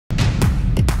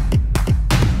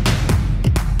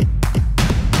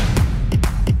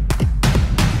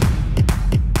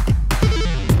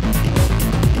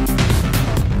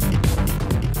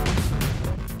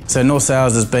So North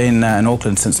Sails has been in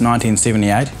Auckland since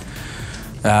 1978.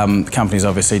 The company's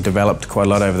obviously developed quite a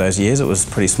lot over those years. It was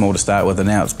pretty small to start with, and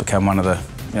now it's become one of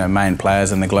the main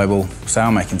players in the global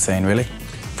sail-making scene, really.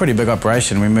 Pretty big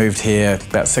operation. We moved here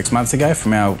about 6 months ago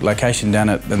from our location down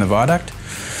in the viaduct.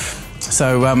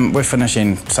 So we're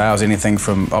finishing sails, anything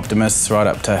from optimists right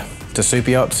up to super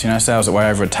yachts, sails that weigh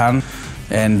over a tonne,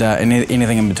 and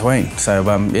anything in between. So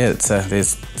yeah,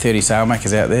 there's 30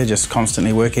 sailmakers out there just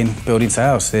constantly working, building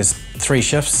sails. There's 3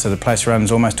 shifts, so the place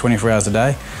runs almost 24 hours a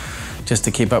day just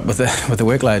to keep up with the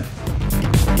workload.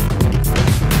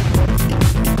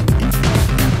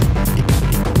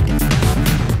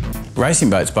 Racing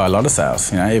boats buy a lot of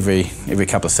sails, every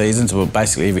couple of seasons, well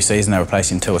basically every season they're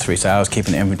replacing 2 or 3 sails,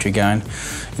 keeping the inventory going.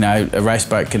 A race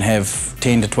boat can have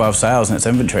 10 to 12 sails in its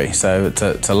inventory, so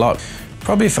it's a lot.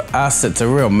 Probably for us it's a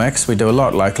real mix. We do a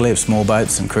lot locally of small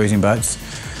boats and cruising boats.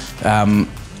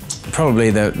 Probably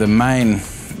the main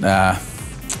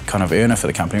kind of earner for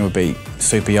the company would be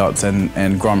super yachts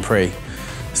and Grand Prix.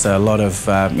 So a lot of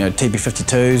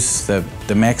TP52s,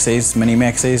 the maxis, mini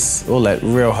maxis, all that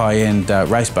real high-end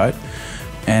race boat,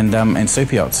 and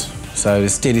super yachts. So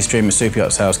there's a steady stream of super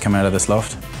yacht sails coming out of this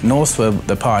loft. North were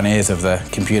the pioneers of the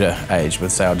computer age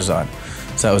with sail design.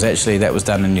 So that was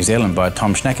done in New Zealand by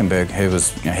Tom Schnackenberg, who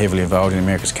was heavily involved in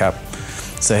America's Cup.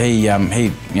 So he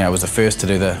was the first to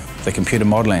do the computer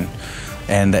modelling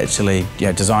and actually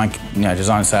design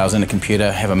sails in a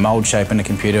computer, have a mould shape in a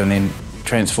computer, and then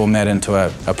transform that into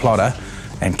a plotter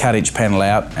and cut each panel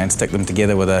out and stick them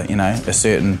together with a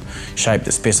certain shape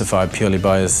that's specified purely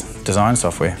by his design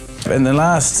software. In the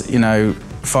last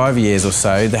 5 years or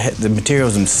so, the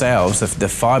materials themselves, the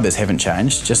fibres haven't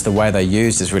changed, just the way they're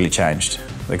used has really changed.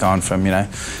 They've gone from,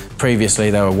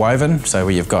 previously they were woven, so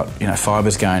where you've got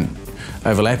fibres going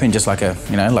overlapping just like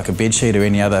a bed sheet or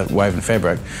any other woven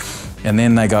fabric, and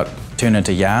then they got turned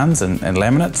into yarns and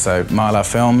laminates, so mylar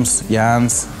films,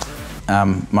 yarns,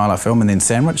 mylar film, and then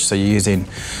sandwich. So you're using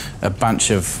a bunch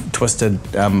of twisted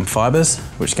fibres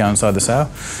which go inside the sail.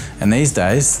 And these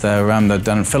days they're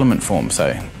done in filament form.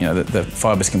 So the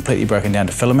fibre's completely broken down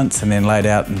to filaments and then laid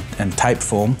out in tape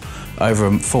form over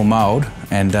a full mould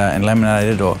and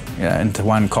laminated or into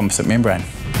one composite membrane.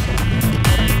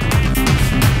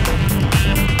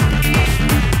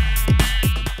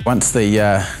 Once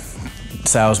the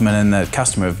salesman and the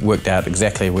customer have worked out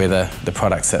exactly where the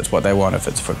product sits, what they want, if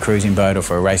it's for a cruising boat or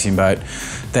for a racing boat,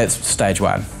 that's stage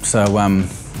 1. So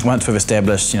once we've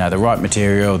established the right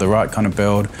material, the right kind of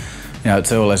build,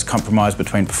 it's all as compromise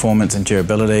between performance and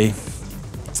durability.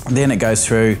 Then it goes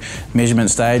through measurement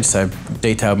stage, so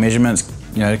detailed measurements,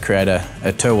 to create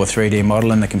a 2 or 3D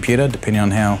model in the computer, depending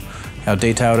on how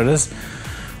detailed it is.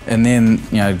 And then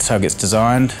so it gets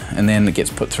designed, and then it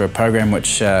gets put through a program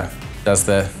which does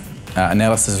the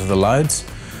analysis of the loads.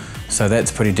 So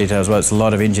that's pretty detailed as well. It's a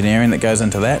lot of engineering that goes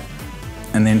into that.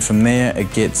 And then from there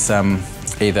it gets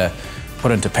either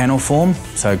put into panel form,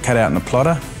 so cut out in a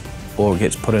plotter, or it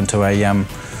gets put into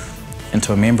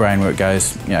a membrane where it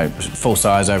goes full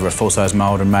size over a full size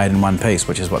mould and made in one piece,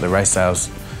 which is what the race sails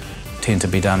tend to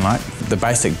be done like. The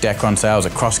basic Dacron sails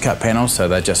are cross-cut panels, so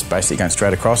they're just basically going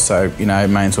straight across. So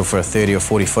mainsail for a 30 or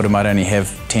 40 footer might only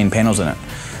have 10 panels in it.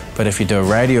 But if you do a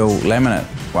radial laminate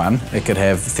one, it could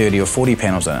have 30 or 40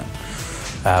 panels in it.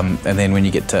 And then when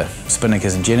you get to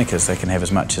spinnakers and jennikers, they can have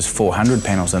as much as 400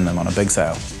 panels in them on a big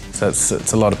sail. So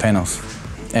it's a lot of panels.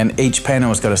 And each panel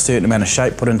has got a certain amount of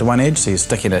shape put into one edge, so you're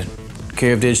sticking a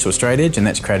curved edge to a straight edge, and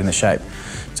that's creating the shape.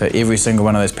 So every single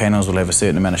one of those panels will have a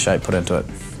certain amount of shape put into it.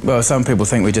 Well, some people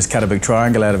think we just cut a big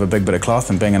triangle out of a big bit of cloth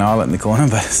and bang an eyelet in the corner,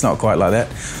 but it's not quite like that.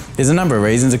 There's a number of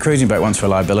reasons. A cruising boat wants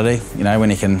reliability. When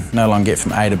he can no longer get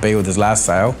from A to B with his last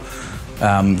sail,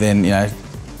 then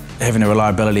having a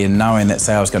reliability and knowing that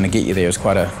sail is going to get you there is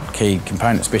quite a key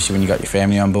component, especially when you've got your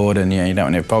family on board and you don't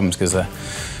want to have problems, because the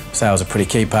sail's a pretty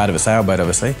key part of a sailboat,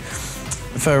 obviously.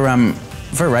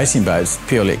 For racing boats,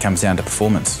 purely it comes down to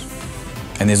performance.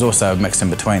 And there's also a mix in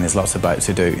between. There's lots of boats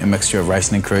who do a mixture of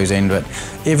racing and cruising, but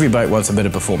every boat wants a bit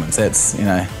of performance. That's,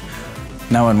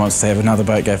 no one wants to have another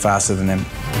boat go faster than them.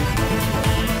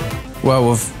 Well,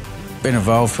 we've been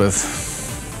involved with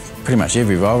pretty much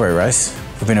every Volvo race.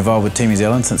 We've been involved with Team New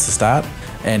Zealand since the start.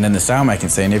 And in the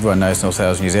sailmaking scene, everyone knows North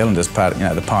Sails New Zealand as part,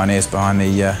 the pioneers behind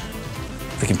the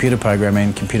computer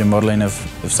programming, computer modelling of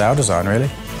sail design, really.